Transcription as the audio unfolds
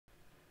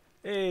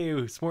Hey,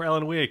 it's more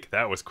Alan Wake.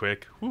 That was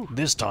quick. Whew.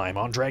 This time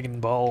on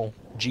Dragon Ball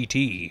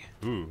GT.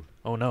 Ooh.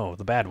 Oh no,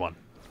 the bad one.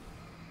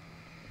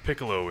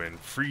 Piccolo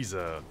and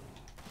Frieza.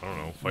 I don't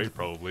know, fight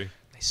probably. They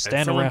And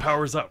stand someone around.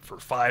 powers up for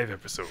 5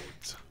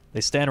 episodes.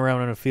 They stand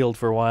around in a field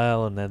for a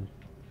while, and then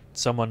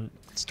someone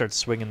starts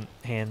swinging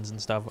hands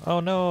and stuff.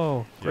 Oh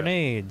no! Yeah.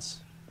 Grenades!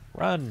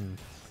 Run!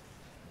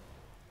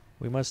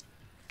 We must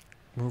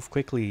move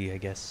quickly, I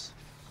guess.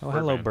 Oh,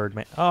 hello,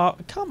 Birdman. Birdman. Oh,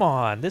 come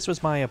on! This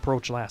was my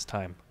approach last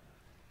time.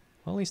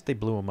 Well, at least they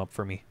blew him up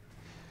for me.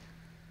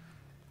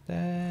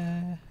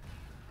 Da,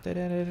 da,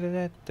 da, da,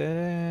 da,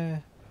 da,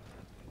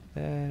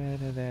 da,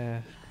 da, da.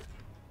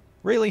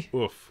 Really?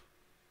 Oof.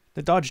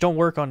 The dodge don't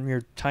work on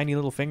your tiny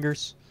little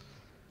fingers?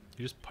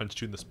 He just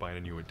punched you in the spine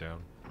and you went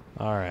down.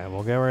 Alright,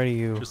 well, get ready,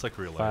 you. Just like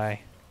real life. Bye.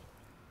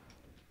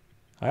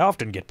 I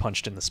often get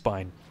punched in the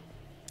spine.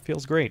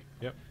 Feels great.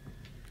 Yep.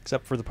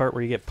 Except for the part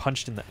where you get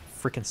punched in the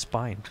freaking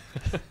spine.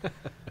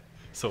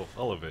 So,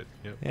 all of it.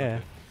 Yep. Yeah.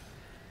 Okay.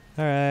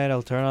 Alright,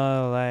 I'll turn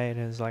on the light,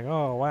 and it's like,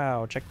 oh,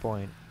 wow,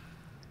 checkpoint.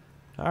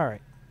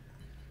 Alright.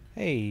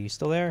 Hey, you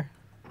still there?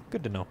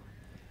 Good to know.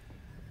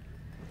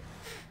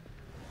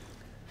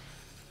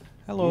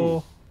 Hello.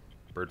 Ooh.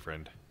 Bird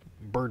friend.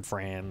 Bird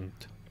friend.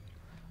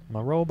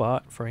 My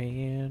robot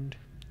friend.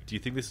 Do you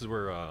think this is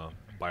where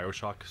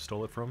Bioshock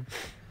stole it from?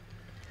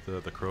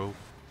 The crow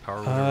power?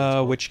 whatever it's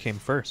called? Which came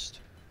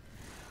first?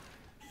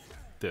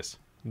 This.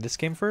 This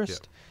came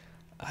first?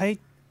 I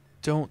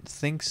don't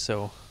think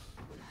so.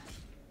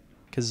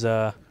 Because,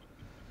 it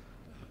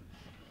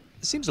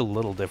seems a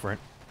little different.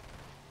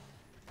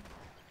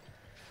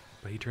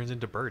 But he turns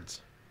into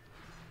birds.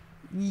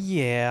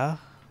 Yeah.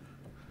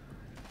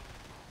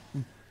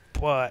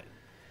 But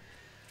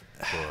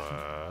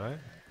What?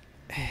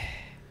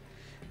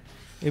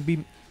 it'd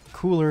be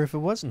cooler if it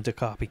wasn't a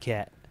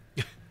copycat.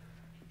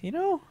 You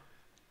know?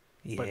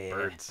 But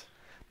birds.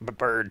 But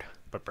bird.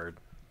 But bird.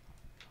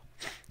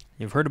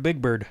 You've heard of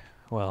Big Bird.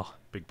 Well,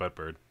 Big butt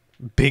bird.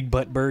 Big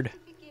Butt Bird.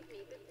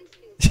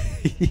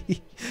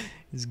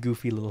 His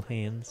goofy little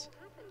hands.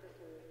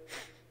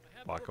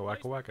 Waka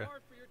waka waka.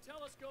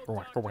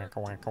 Wacka, wacka,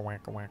 wacka,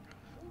 wacka, wacka.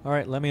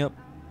 Alright, let me up.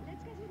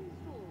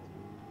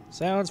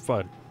 Sounds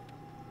fun.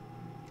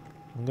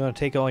 I'm gonna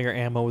take all your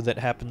ammo that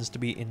happens to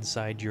be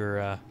inside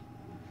your,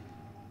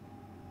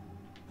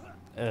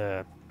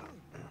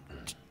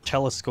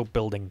 telescope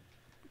building.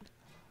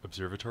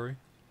 Observatory?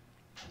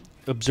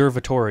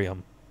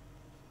 Observatorium.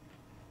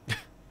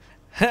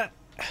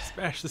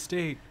 Smash the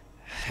state.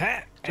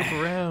 Jump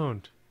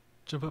around.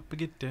 Jump up and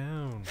get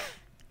down.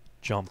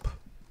 Jump.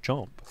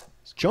 Jump.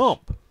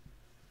 Jump!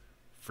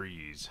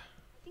 Freeze.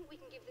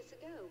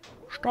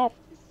 Stop.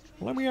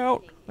 Let me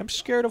out. I'm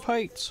scared of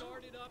heights.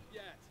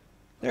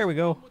 There we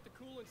go.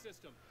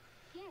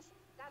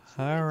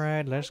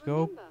 Alright, let's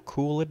go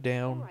cool it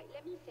down.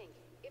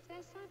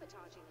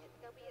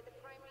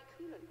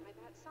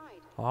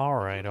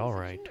 Alright,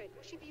 alright.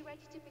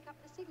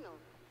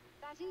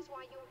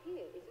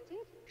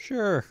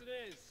 Sure.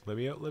 Let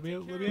me out, let me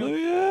out, let me Let out.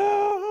 me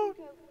out.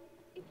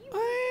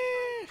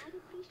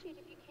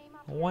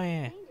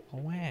 Wah.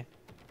 Wah.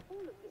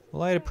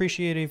 Well, I'd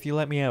appreciate it if you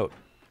let me out.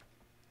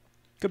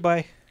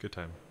 Goodbye. Good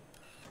time.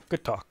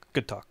 Good talk.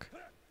 Good talk.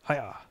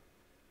 Hiya.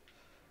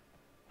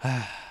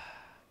 I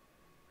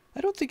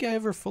don't think I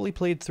ever fully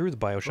played through the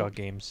Bioshock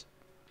games.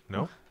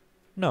 No?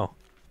 No.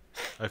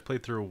 I've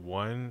played through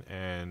 1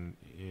 and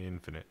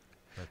Infinite.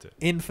 That's it.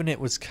 Infinite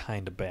was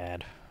kind of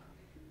bad.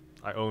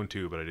 I own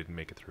 2, but I didn't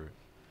make it through it.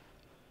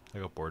 I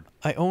got bored.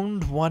 I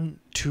owned 1,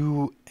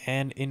 2,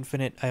 and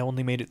Infinite. I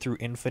only made it through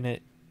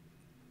Infinite,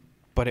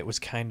 but it was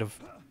kind of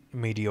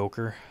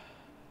mediocre.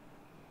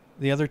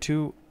 The other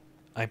two,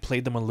 I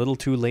played them a little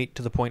too late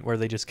to the point where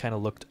they just kind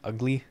of looked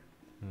ugly.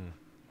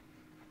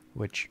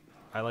 Which...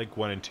 I like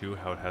 1 and 2,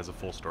 how it has a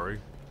full story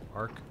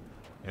arc.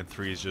 And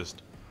 3 is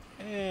just,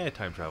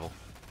 time travel.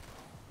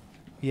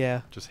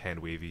 yeah. Just hand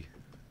wavy.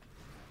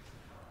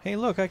 Hey,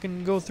 look, I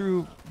can go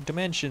through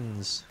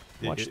dimensions.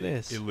 Watch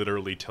this. It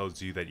literally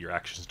tells you that your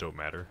actions don't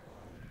matter.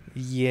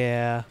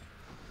 Yeah.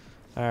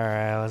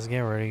 Alright, let's get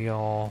ready,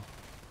 y'all.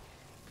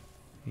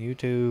 You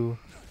too.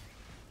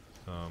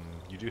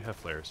 You do have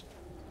flares.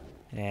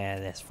 Yeah,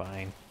 that's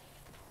fine.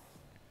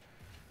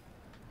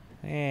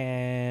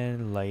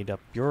 And light up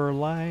your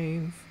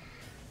life.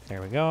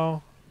 There we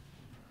go.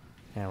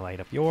 And light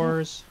up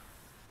yours.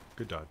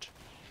 Good dodge.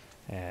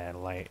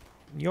 And light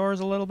yours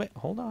a little bit.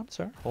 Hold on,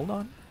 sir. Hold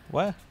on.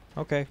 What?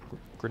 Okay.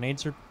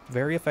 Grenades are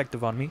very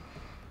effective on me.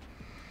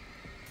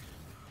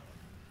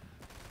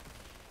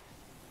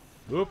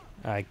 Oop.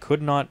 I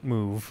could not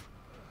move.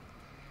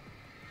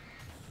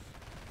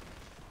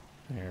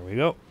 There we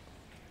go.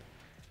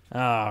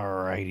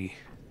 Alrighty.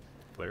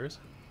 Flares?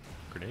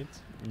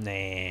 Grenades?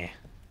 Nah.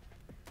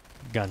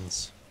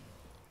 Guns.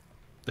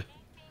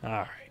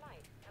 Alright.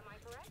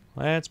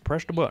 Let's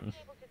press the button.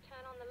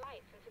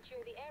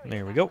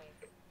 There we go.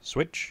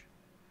 Switch.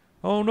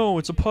 Oh no,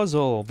 it's a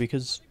puzzle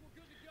because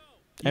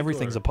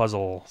everything's a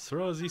puzzle.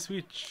 Throw the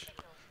switch.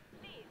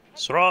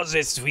 Throw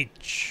the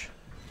switch.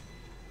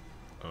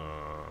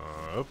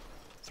 Up.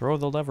 Throw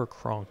the lever,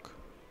 Kronk.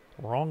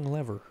 Wrong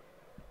lever.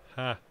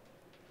 Ha.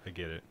 I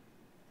get it.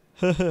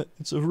 Haha,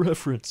 it's a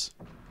reference.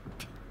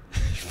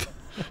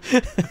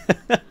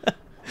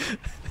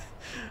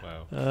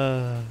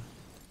 Wow.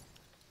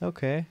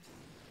 Okay.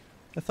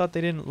 I thought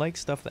they didn't like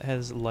stuff that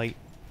has light,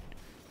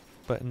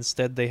 but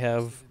instead they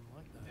have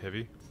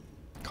Heavy?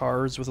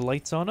 cars with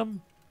lights on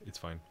them. It's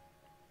fine.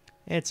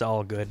 It's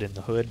all good in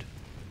the hood.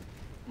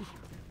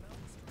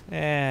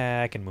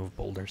 I can move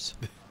boulders.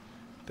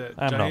 That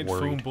I'm not giant foam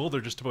worried.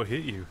 boulder just about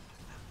hit you.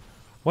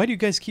 Why do you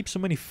guys keep so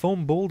many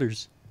foam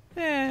boulders?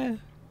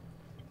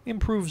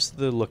 Improves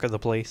the look of the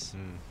place.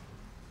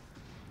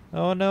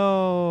 Oh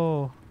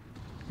no!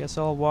 Guess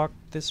I'll walk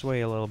this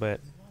way a little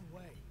bit.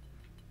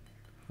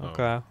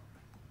 Okay.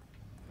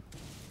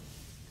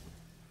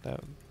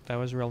 That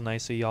was real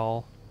nice of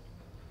y'all.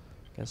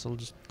 Guess I'll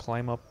just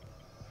climb up.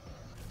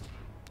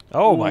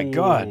 Oh my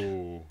god!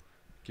 Ooh.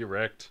 Get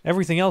wrecked.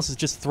 Everything else is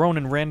just thrown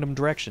in random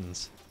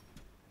directions.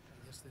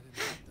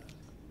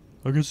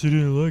 I guess they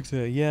didn't like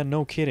that. Yeah,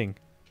 no kidding.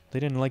 They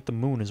didn't like the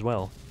moon as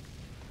well.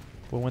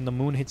 But when the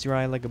moon hits your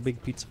eye like a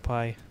big pizza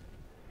pie,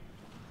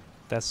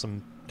 that's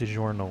some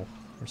DiGiorno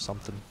or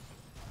something.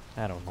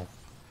 I don't know.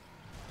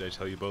 Did I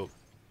tell you about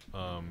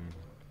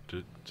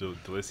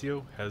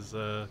Delicio has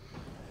a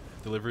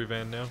delivery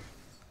van now?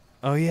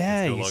 Oh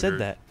yeah, It's no you longer- said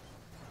that.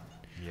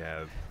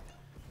 Yeah.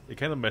 It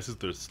kind of messes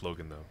their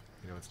slogan though.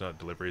 You know, it's not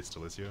delivery, it's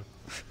Delicio.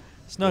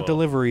 It's not Well,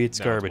 delivery, it's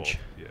now garbage.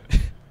 both,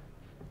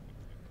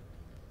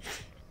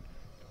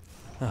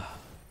 yeah.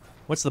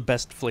 What's the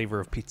best flavor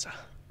of pizza?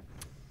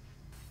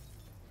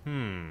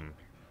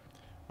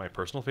 My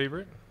personal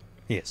favorite?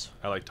 Yes.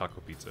 I like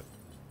taco pizza.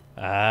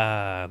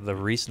 Ah, the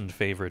recent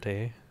favorite,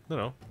 eh?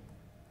 No.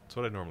 That's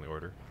what I normally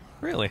order.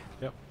 Really?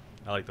 Yep.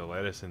 I like the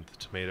lettuce and the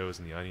tomatoes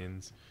and the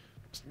onions.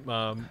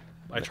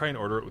 I try and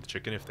order it with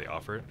chicken if they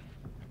offer it.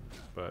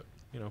 But,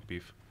 you know,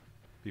 beef.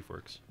 Beef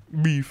works.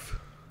 Beef.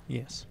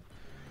 Yes.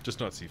 Just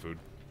not seafood.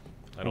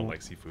 I don't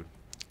like seafood.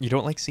 You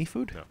don't like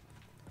seafood? No.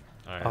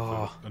 I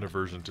have an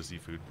aversion to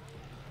seafood.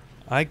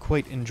 I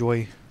quite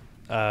enjoy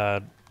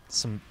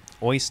some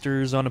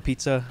oysters on a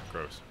pizza.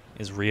 Gross.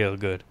 Is real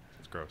good.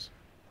 It's gross.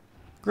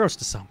 Gross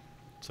to some.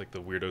 It's like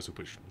the weirdos who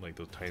put like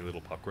those tiny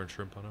little popcorn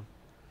shrimp on them.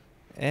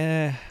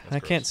 I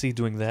can't gross. see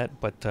doing that,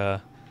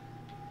 but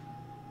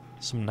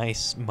some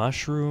nice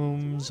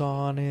mushrooms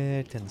on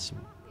it and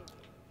some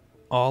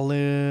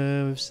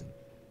olives.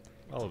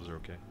 Olives are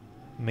okay.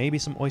 Maybe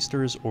some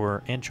oysters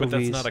or anchovies. But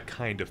that's not a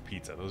kind of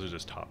pizza. Those are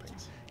just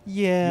toppings.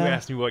 Yeah. You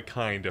asked me what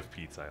kind of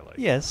pizza I like.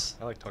 Yes.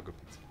 I like taco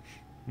pizza.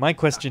 My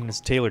question is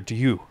tailored to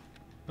you.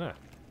 Ah.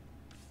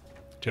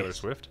 Taylor Yes.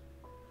 Swift?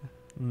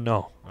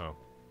 No. Oh.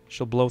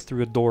 She'll blow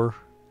through a door,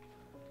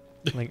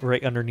 like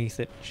right underneath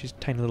it. She's a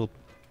tiny little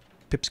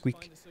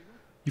pipsqueak.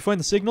 You find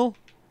the signal?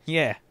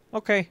 Yeah.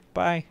 Okay.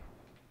 Bye.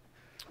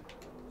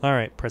 All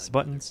right. Press the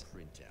buttons.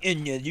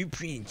 Another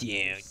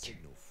printout.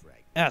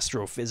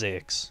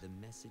 Astrophysics. The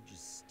message is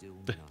still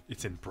not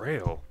It's in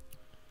Braille.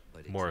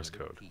 but Morse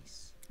another code.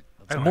 piece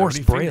of I don't Morse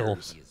have any Braille.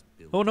 fingers. he is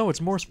building Oh no, it's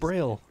against Morse his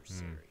Braille.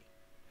 adversary.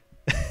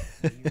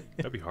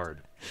 That'd be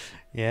hard.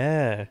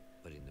 Yeah.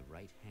 But in the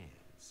right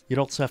hands, You'd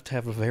also have to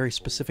have a very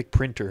specific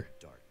printer,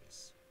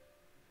 darkness.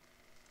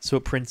 so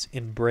it prints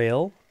in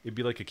Braille. It'd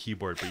be like a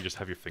keyboard, but you just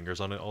have your fingers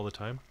on it all the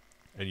time,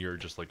 and you're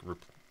just like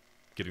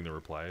getting the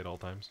reply at all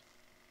times.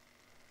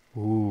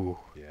 Ooh,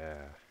 Yeah.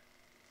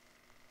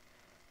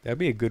 that'd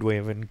be a good way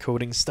of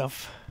encoding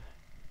stuff.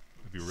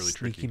 It'd be really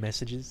Sneaky tricky.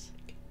 messages.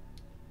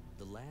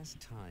 The last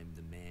time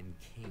the man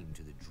came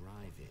to the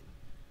drive-in,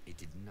 it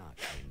did not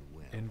end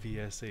well.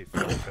 NVSA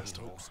Film He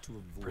Festival hopes to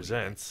avoid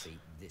presents. that fate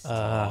this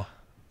time.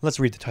 Let's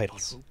read the He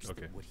titles. hopes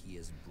Okay. that what he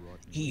has brought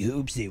He with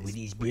hopes that him when is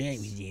he's grace.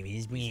 brought with him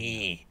is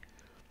me.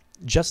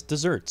 Just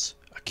Desserts,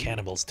 a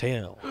cannibal's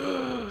tale.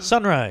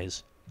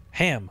 Sunrise,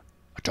 Ham,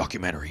 a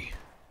documentary.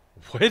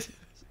 What?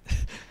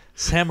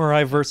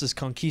 Samurai vs.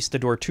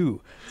 Conquistador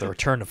 2, The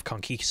Return of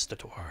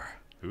Conquistador.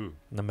 Ooh,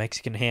 And the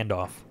Mexican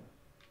Handoff.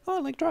 Oh, I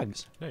like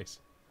drugs. nice.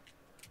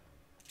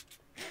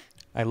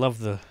 I love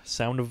the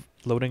sound of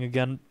loading a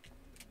gun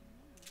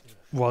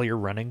while you're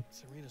running.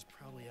 Serena's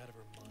probably out of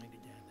her mind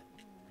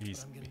again.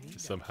 He's I'm gonna need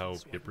that somehow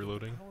swap hip the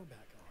reloading. power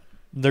back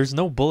on. There's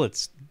no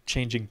bullets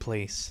changing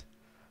place.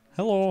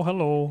 Hello,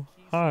 hello.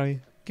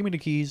 Hi. Give me the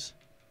keys.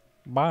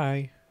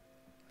 Bye.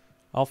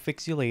 I'll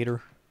fix you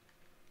later.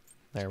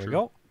 There we True.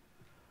 go.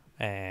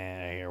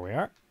 And here we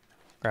are.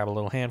 Grab a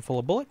little handful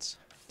of bullets.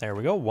 There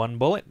we go. One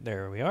bullet.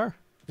 There we are.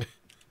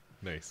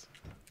 Nice.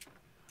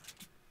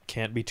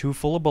 Can't be too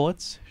full of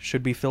bullets.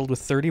 Should be filled with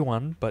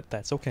 31, but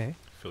that's okay.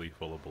 Fill you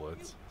full of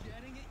bullets.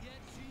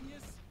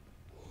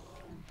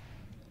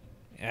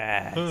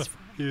 Ah, it's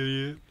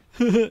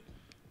Idiot.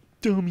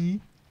 dummy.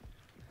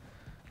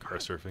 Car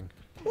surfing.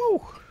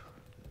 Woo.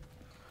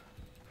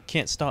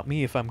 Can't stop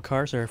me if I'm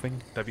car surfing.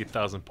 That'd be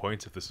 1,000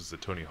 points if this was a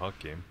Tony Hawk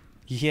game.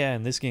 Yeah,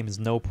 and this game is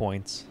no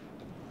points.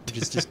 Which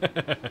is just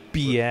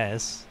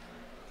BS.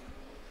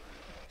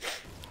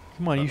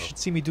 Come on, you should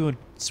see me doing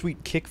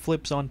sweet kick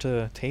flips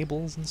onto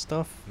tables and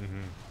stuff.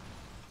 Mm-hmm.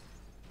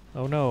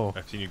 Oh no.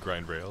 I've seen you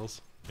grind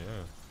rails.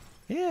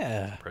 Yeah,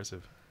 Yeah.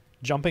 impressive.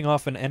 Jumping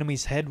off an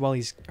enemy's head while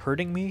he's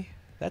hurting me.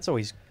 That's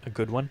always a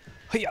good one.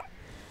 Hiya!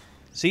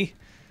 See?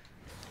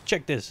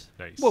 Check this.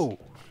 Nice. Whoa.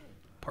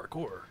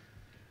 Parkour.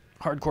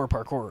 Hardcore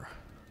parkour.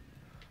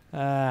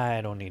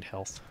 I don't need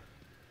health.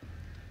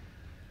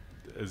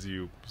 As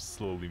you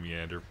slowly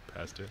meander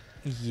past it.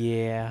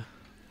 Yeah.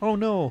 Oh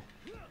no.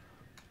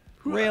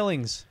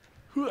 Railings.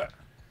 Whoop.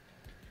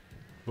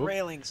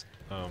 Railings.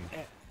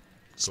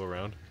 Go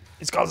around.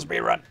 It's called a speed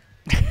run.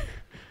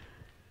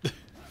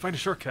 Find a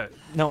shortcut.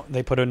 No,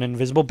 they put an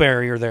invisible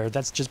barrier there.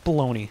 That's just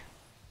baloney.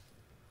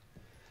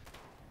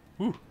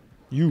 Woo.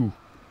 You.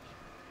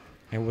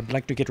 I would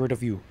like to get rid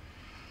of you.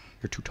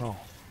 You're too tall.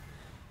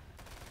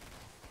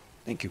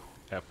 Thank you.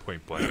 At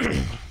point blank.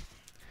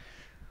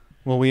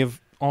 Well, we have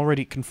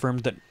already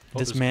confirmed that Oh,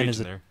 this there's a man page is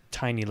in a there.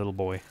 tiny little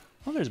boy.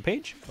 Oh, there's a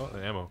page? Oh,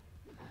 the ammo.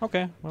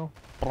 Okay, well.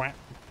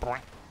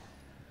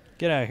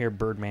 Get out of here,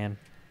 Birdman.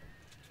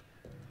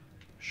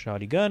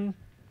 Shoddy gun.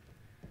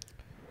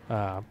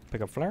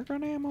 Pick up flare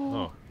gun ammo.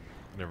 Oh,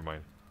 never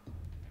mind.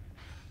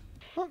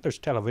 Oh, there's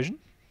television.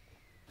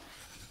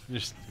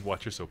 Just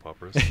watch your soap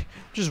operas.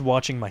 Just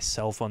watching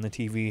myself on the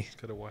TV.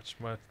 Gotta watch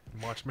my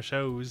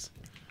shows.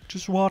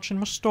 Just watching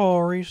my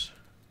stories.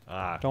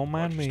 Ah, Don't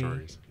mind watch your me.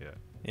 Stories. Yeah.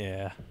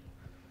 Yeah.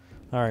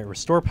 Alright,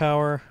 restore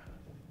power.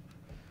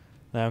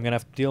 Now I'm gonna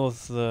have to deal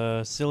with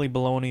the silly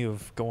baloney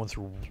of going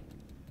through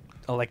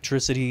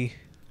electricity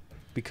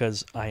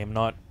because I am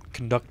not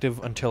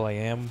conductive until I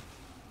am.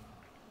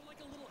 Like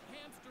a little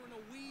hamster in a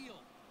wheel.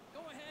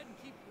 Go ahead and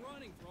keep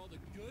running for all the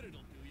good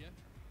it'll do you.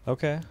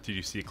 Okay. Did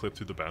you see a clip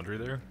through the boundary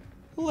there?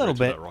 A little Right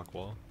through bit. That rock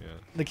wall. Yeah.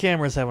 The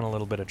camera's having a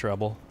little bit of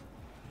trouble.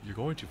 You're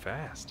going too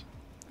fast.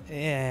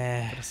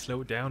 Yeah. Gotta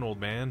slow it down, old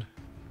man.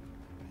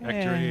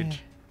 Act your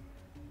age.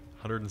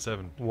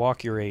 107.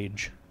 Walk your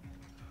age.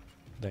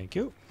 Thank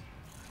you.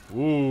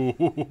 Ooh.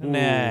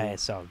 Nah,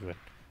 it's all good.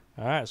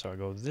 Alright, so I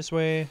go this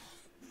way.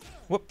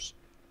 Whoops.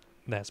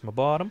 That's my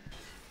bottom.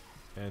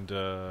 And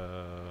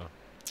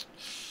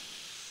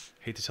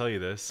hate to tell you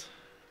this.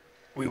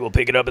 We will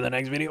pick it up in the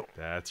next video.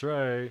 That's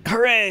right.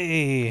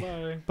 Hooray!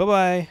 Bye.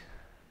 Bye-bye.